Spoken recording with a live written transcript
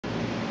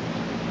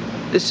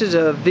This is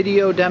a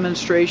video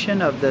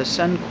demonstration of the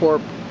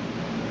Cencorp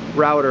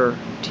router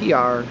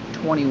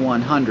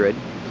TR2100.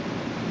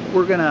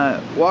 We're going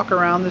to walk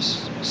around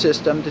this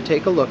system to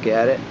take a look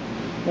at it.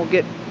 We'll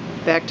get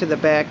back to the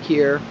back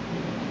here,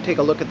 take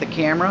a look at the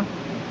camera,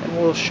 and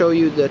we'll show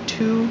you the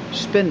two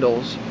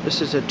spindles.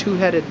 This is a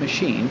two-headed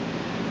machine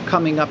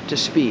coming up to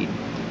speed.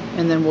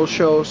 And then we'll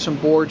show some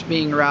boards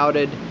being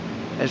routed,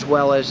 as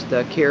well as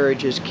the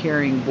carriages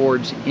carrying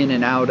boards in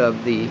and out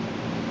of the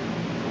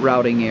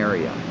routing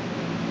area.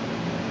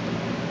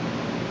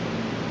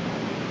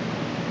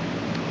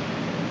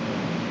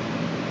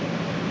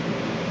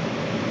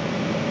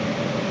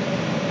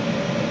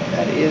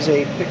 That is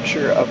a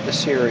picture of the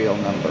serial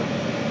number.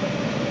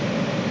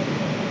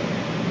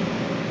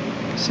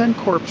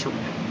 Cencorp's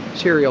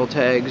serial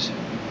tags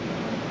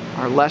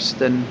are less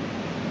than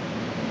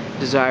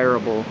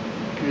desirable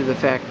due to the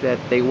fact that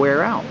they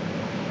wear out.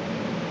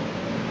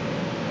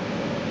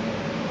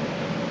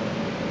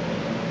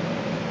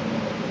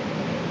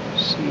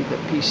 See, the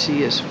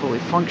PC is fully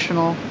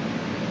functional.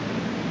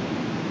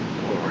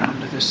 Go around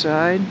to the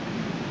side.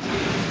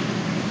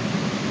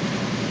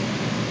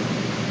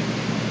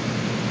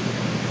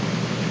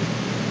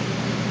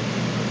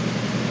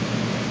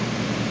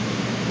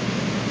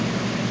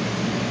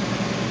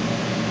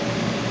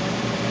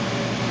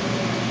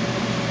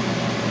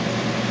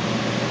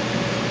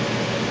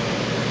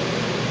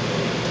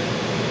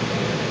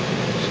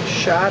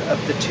 Shot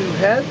of the two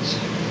heads.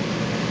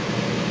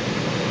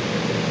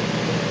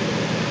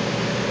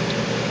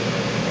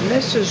 And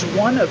this is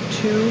one of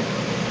two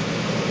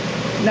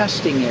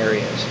nesting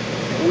areas.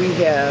 We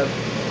have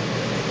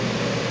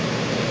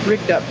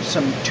rigged up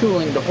some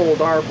tooling to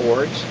hold our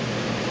boards,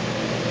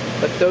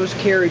 but those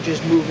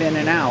carriages move in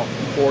and out.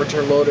 Boards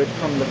are loaded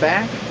from the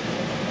back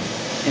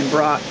and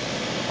brought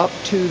up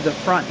to the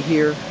front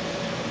here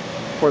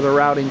for the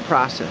routing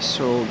process,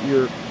 so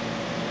you're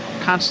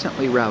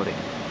constantly routing.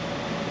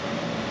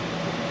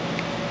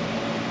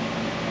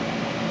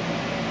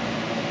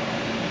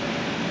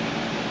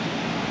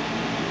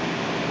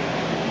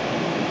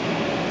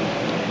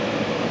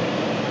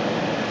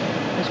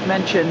 As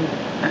mentioned,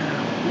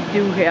 we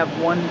do have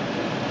one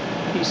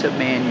piece of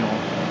manual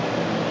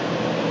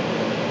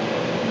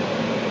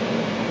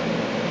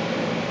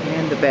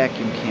and the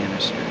vacuum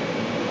canister.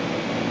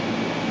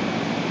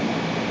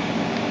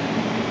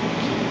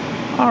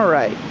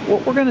 Alright,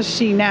 what we're going to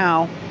see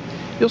now,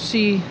 you'll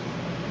see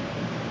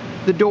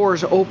the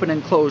doors open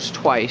and close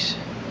twice,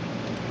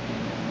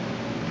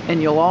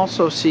 and you'll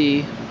also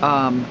see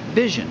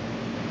vision.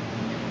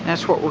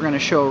 That's what we're going to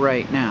show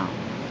right now.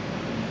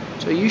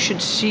 So you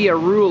should see a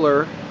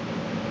ruler,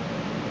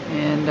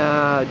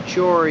 and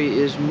Jory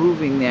is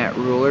moving that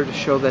ruler to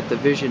show that the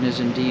vision is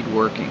indeed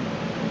working.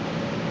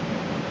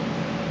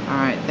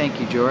 Alright, thank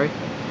you, Jory.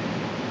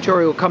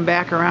 Jory will come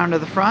back around to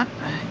the front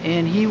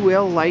and he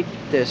will light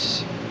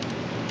this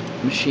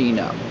machine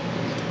up.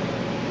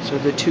 So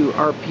the two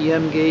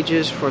RPM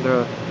gauges for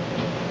the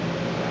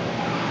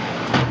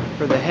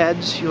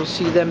heads, you'll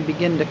see them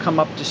begin to come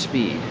up to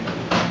speed.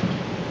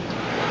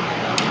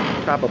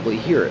 Probably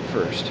hear it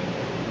first.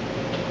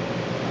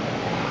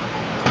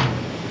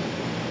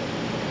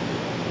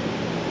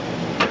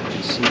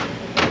 See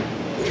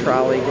the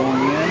trolley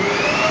going in.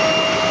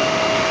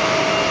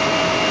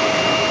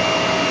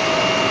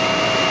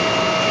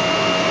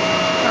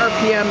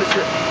 RPM is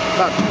at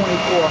about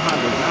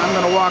 2400. Now I'm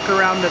going to walk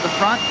around to the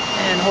front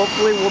and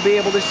hopefully we'll be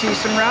able to see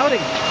some routing.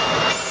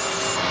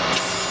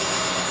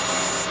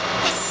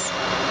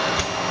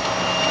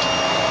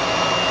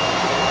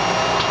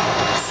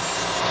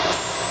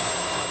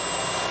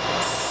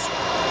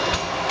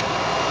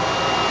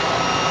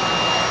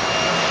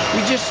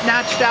 We just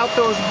notched out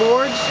those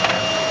boards.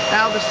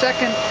 Now the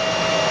second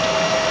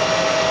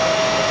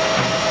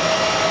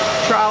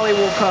trolley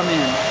will come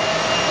in.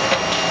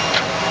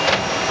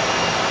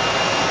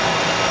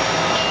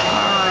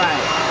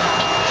 Alright,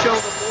 show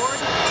the board.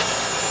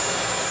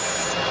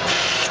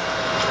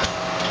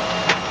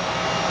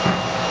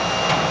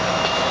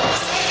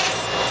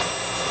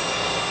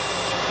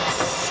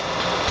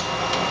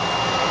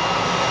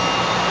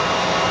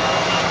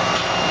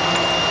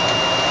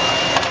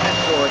 That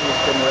board has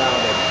been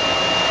routed.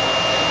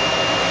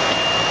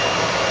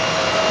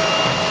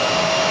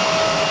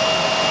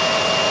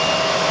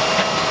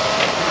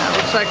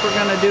 Looks like we're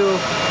going to do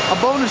a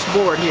bonus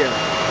board here.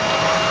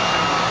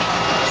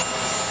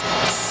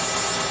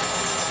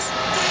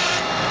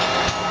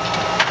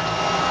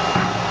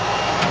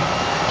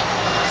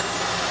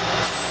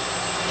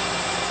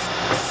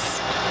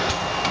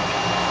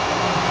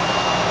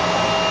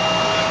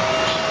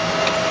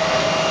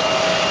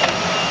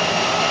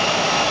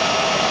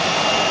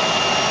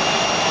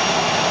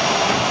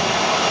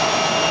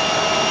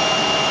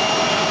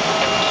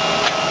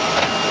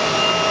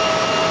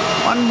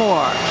 One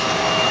more.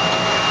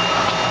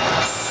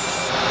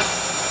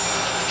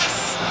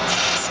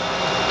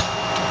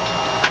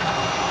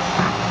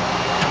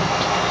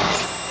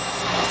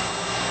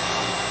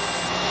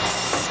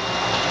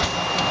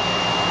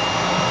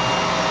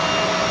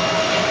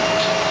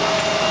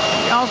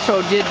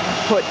 also did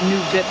put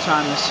new bits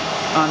on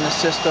the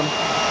system.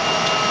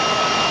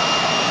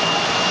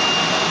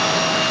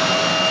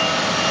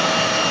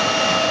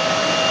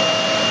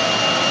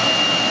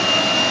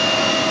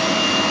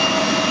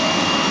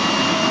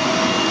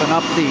 Open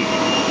up the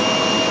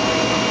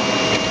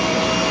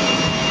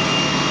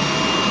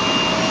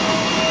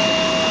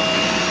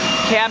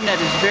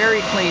cabinet is very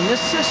clean. This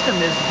system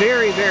is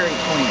very, very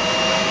clean.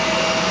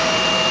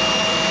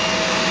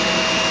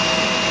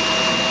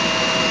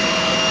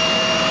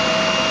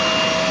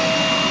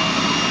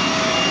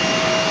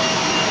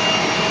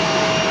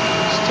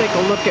 Take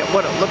a look at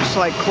what it looks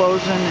like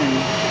closing and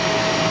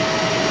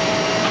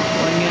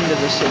going into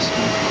the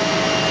system.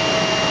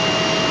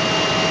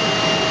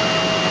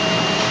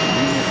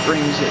 And it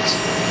brings its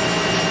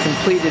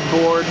completed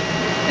board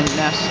and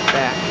nest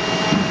back.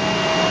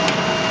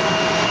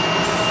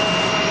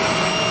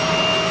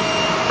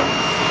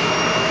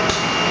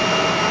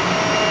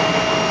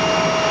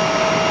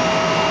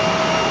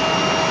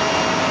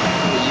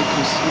 You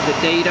can see the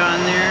date on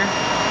there.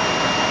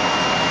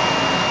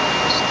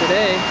 It's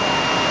today.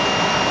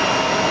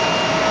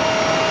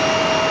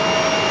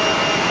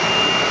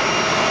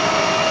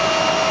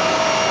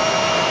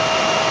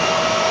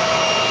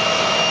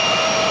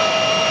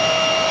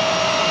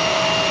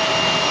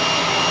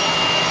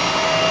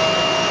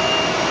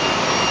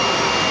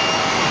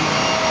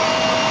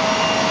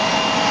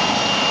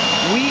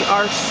 We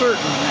are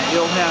certain that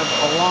you'll have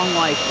a long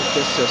life with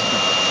this system.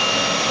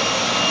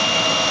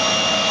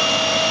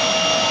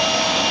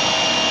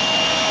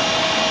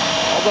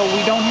 Although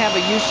we don't have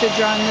a usage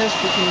on this,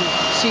 we can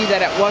see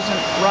that it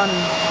wasn't run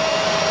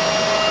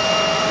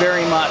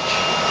very much.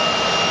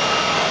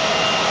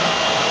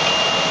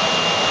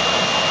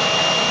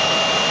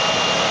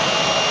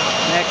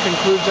 And that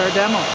concludes our demo.